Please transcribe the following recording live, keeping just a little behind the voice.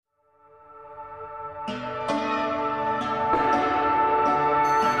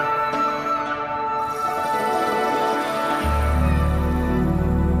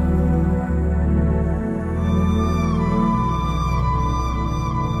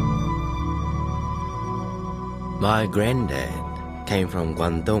My granddad came from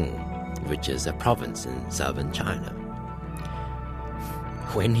Guangdong, which is a province in southern China.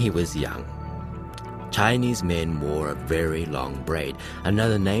 When he was young, Chinese men wore a very long braid.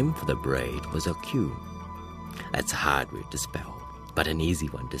 Another name for the braid was a queue. That's a hard word to spell, but an easy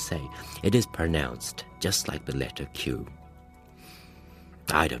one to say. It is pronounced just like the letter Q.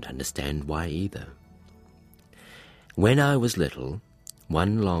 I don't understand why either. When I was little,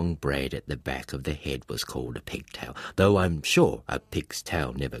 one long braid at the back of the head was called a pigtail, though I'm sure a pig's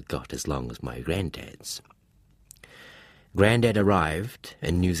tail never got as long as my granddad's. Granddad arrived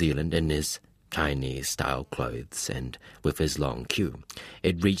in New Zealand in his Chinese-style clothes and with his long queue.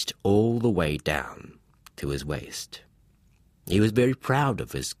 It reached all the way down to his waist. He was very proud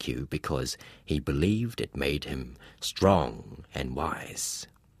of his queue because he believed it made him strong and wise.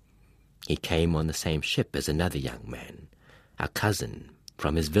 He came on the same ship as another young man, a cousin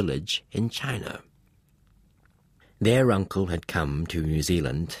from his village in China. Their uncle had come to New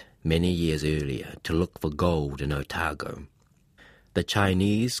Zealand many years earlier to look for gold in Otago. The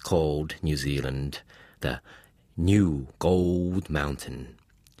Chinese called New Zealand the New Gold Mountain.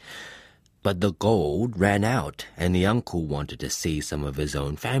 But the gold ran out, and the uncle wanted to see some of his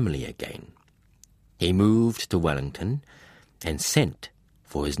own family again. He moved to Wellington and sent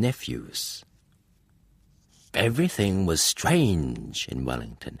for his nephews. Everything was strange in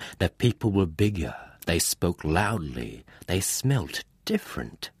Wellington. The people were bigger, they spoke loudly, they smelt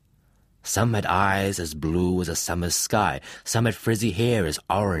different. Some had eyes as blue as a summer's sky, some had frizzy hair as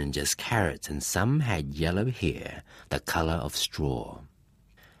orange as carrots, and some had yellow hair the color of straw.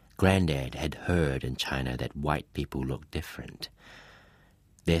 Granddad had heard in China that white people looked different.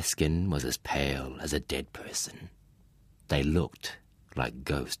 Their skin was as pale as a dead person. They looked like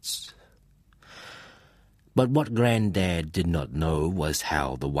ghosts. But what Granddad did not know was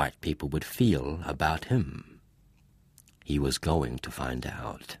how the white people would feel about him. He was going to find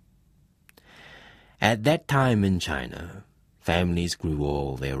out. At that time in China, families grew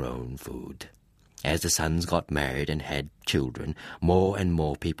all their own food. As the sons got married and had children, more and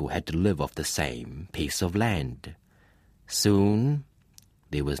more people had to live off the same piece of land. Soon,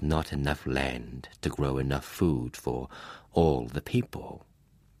 there was not enough land to grow enough food for all the people.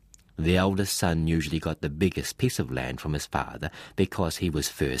 The eldest son usually got the biggest piece of land from his father because he was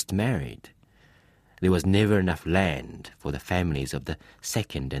first married. There was never enough land for the families of the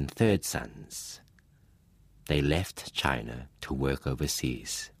second and third sons. They left China to work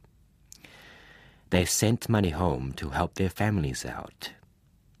overseas. They sent money home to help their families out.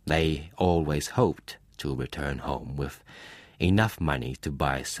 They always hoped to return home with enough money to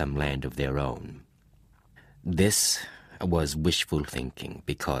buy some land of their own. This was wishful thinking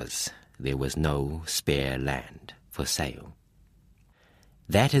because there was no spare land for sale.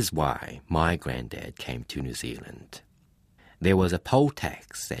 That is why my granddad came to New Zealand. There was a poll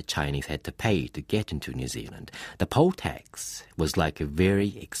tax that Chinese had to pay to get into New Zealand. The poll tax was like a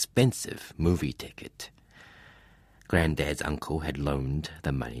very expensive movie ticket. Granddad's uncle had loaned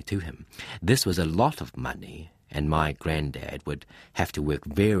the money to him. This was a lot of money, and my granddad would have to work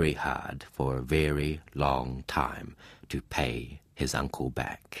very hard for a very long time to pay his uncle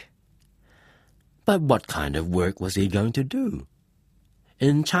back. But what kind of work was he going to do?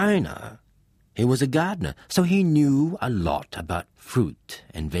 In China, he was a gardener, so he knew a lot about fruit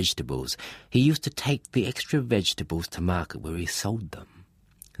and vegetables. He used to take the extra vegetables to market where he sold them.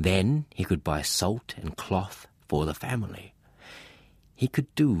 Then he could buy salt and cloth for the family. He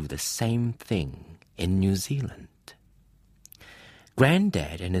could do the same thing in New Zealand.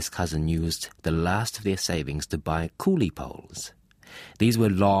 Granddad and his cousin used the last of their savings to buy coolie poles. These were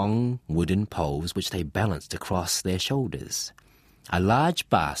long wooden poles which they balanced across their shoulders. A large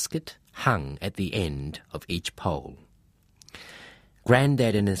basket hung at the end of each pole.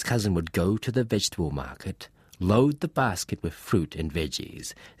 Granddad and his cousin would go to the vegetable market, load the basket with fruit and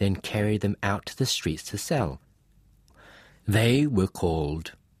veggies, then carry them out to the streets to sell. They were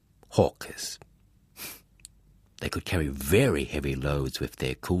called hawkers. They could carry very heavy loads with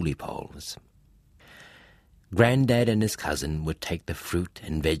their coolie poles. Granddad and his cousin would take the fruit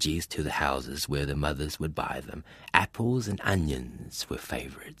and veggies to the houses where the mothers would buy them. Apples and onions were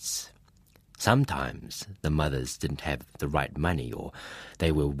favorites. Sometimes the mothers didn't have the right money, or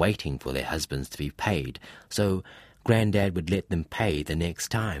they were waiting for their husbands to be paid, so Granddad would let them pay the next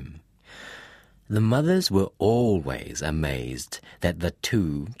time. The mothers were always amazed that the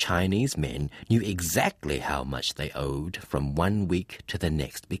two Chinese men knew exactly how much they owed from one week to the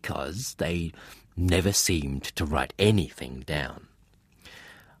next because they never seemed to write anything down.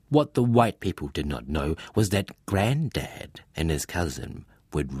 What the white people did not know was that Granddad and his cousin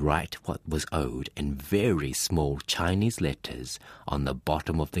would write what was owed in very small Chinese letters on the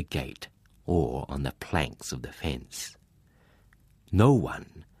bottom of the gate or on the planks of the fence. No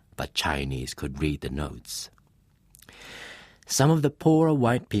one but Chinese could read the notes. Some of the poorer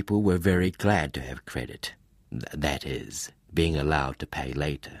white people were very glad to have credit, that is, being allowed to pay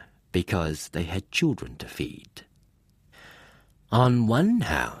later, because they had children to feed. On one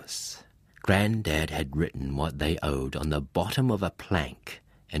house, Grandad had written what they owed on the bottom of a plank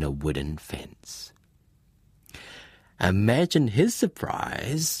in a wooden fence. Imagine his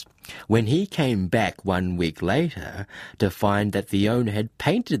surprise when he came back 1 week later to find that the owner had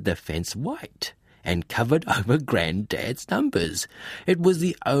painted the fence white and covered over Grandad's numbers. It was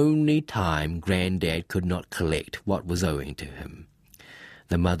the only time Grandad could not collect what was owing to him.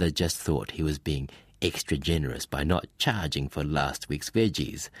 The mother just thought he was being extra generous by not charging for last week's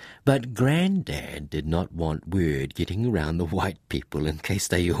veggies, but Grandad did not want word getting around the white people in case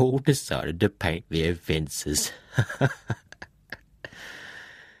they all decided to paint their fences.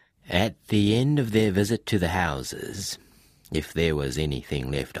 At the end of their visit to the houses, if there was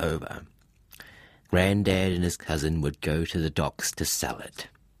anything left over, Grandad and his cousin would go to the docks to sell it.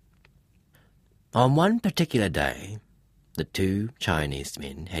 On one particular day, the two Chinese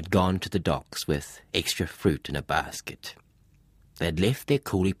men had gone to the docks with extra fruit in a basket. They had left their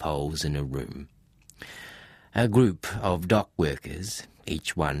coolie poles in a room. A group of dock workers,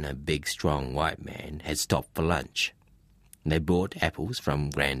 each one a big, strong white man, had stopped for lunch. They bought apples from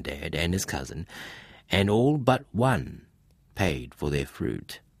Grandad and his cousin, and all but one paid for their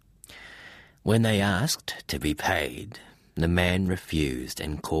fruit. When they asked to be paid, the man refused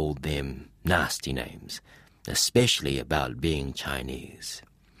and called them nasty names, especially about being Chinese.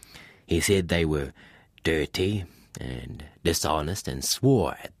 He said they were dirty and dishonest and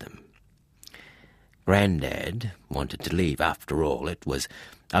swore at them. Grandad wanted to leave. After all, it was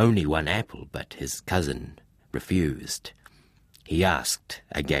only one apple, but his cousin refused. He asked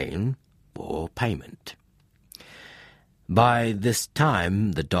again for payment. By this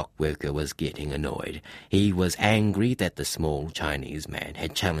time, the dock worker was getting annoyed. He was angry that the small Chinese man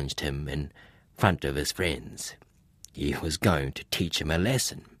had challenged him in front of his friends. He was going to teach him a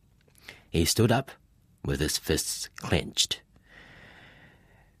lesson. He stood up with his fists clenched.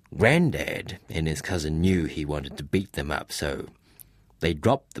 Grandad and his cousin knew he wanted to beat them up, so they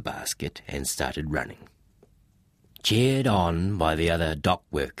dropped the basket and started running. Cheered on by the other dock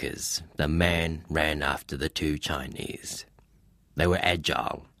workers, the man ran after the two Chinese. They were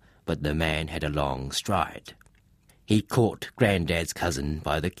agile, but the man had a long stride. He caught Grandad's cousin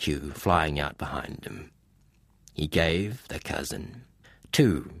by the queue, flying out behind him. He gave the cousin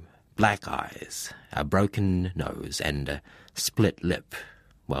 2 black eyes, a broken nose, and a split lip,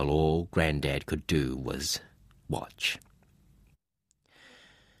 while all Grandad could do was watch.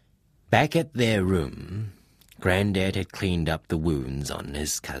 Back at their room, Grandad had cleaned up the wounds on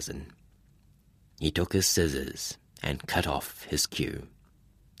his cousin. He took his scissors and cut off his queue.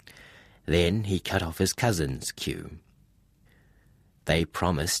 Then he cut off his cousin's queue. They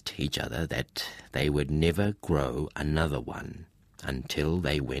promised each other that they would never grow another one until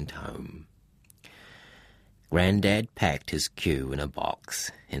they went home. Grandad packed his queue in a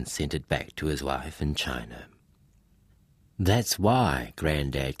box and sent it back to his wife in China. That's why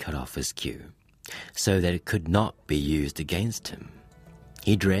Grandad cut off his queue, so that it could not be used against him.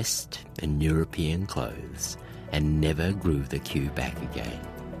 He dressed in European clothes and never grew the queue back again.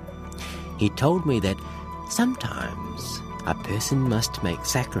 He told me that sometimes a person must make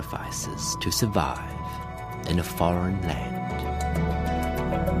sacrifices to survive in a foreign land.